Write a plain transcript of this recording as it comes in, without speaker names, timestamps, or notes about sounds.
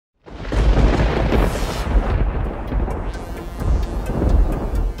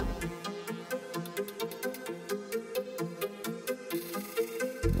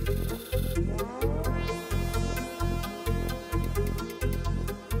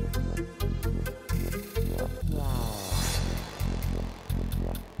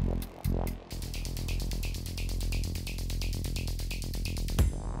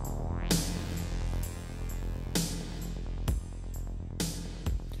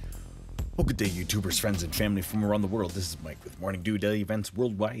Well, good day, YouTubers, friends, and family from around the world. This is Mike with Morning Dew Daily Events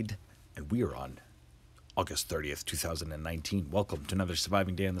Worldwide, and we are on August 30th, 2019. Welcome to another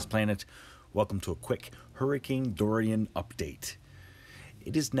surviving day on this planet. Welcome to a quick Hurricane Dorian update.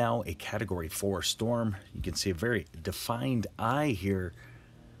 It is now a Category 4 storm. You can see a very defined eye here,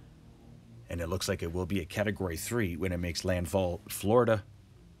 and it looks like it will be a Category 3 when it makes landfall Florida.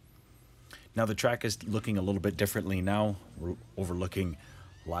 Now, the track is looking a little bit differently now. We're overlooking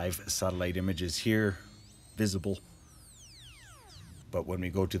live satellite images here, visible. But when we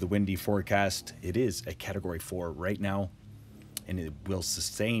go to the windy forecast, it is a Category 4 right now, and it will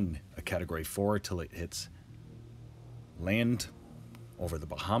sustain a Category 4 till it hits land over the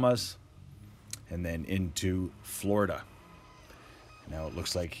Bahamas and then into Florida. Now it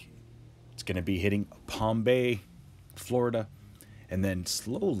looks like it's going to be hitting Palm Bay, Florida, and then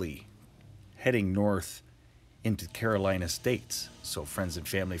slowly heading north into Carolina States. So friends and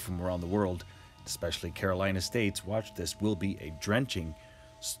family from around the world, especially Carolina States, watch this. Will be a drenching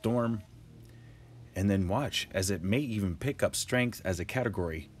storm. And then watch as it may even pick up strength as a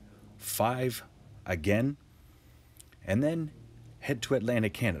Category 5 again, and then head to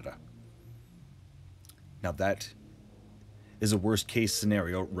Atlantic Canada. Now that is a worst case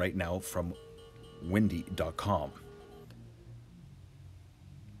scenario right now from windy.com.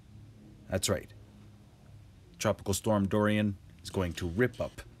 That's right. Tropical Storm Dorian is going to rip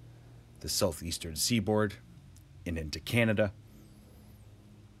up the southeastern seaboard and into Canada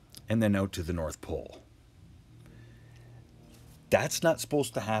and then out to the North Pole. That's not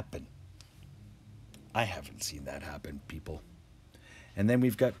supposed to happen. I haven't seen that happen, people. And then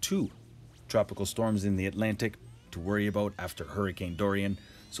we've got two tropical storms in the Atlantic to worry about after Hurricane Dorian.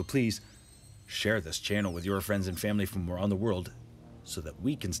 So please share this channel with your friends and family from around the world so that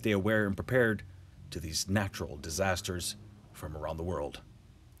we can stay aware and prepared to these natural disasters from around the world.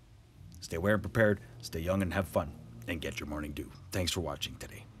 Stay aware and prepared, stay young and have fun, and get your morning dew. Thanks for watching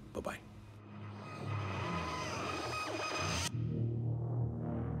today. Bye-bye.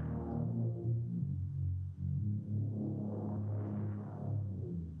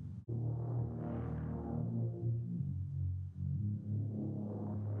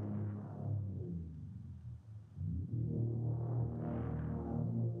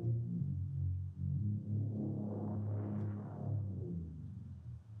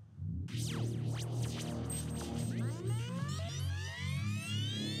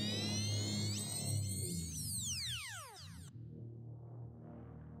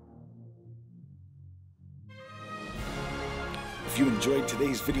 If you enjoyed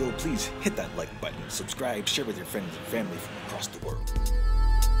today's video, please hit that like button, subscribe, share with your friends and family from across the world.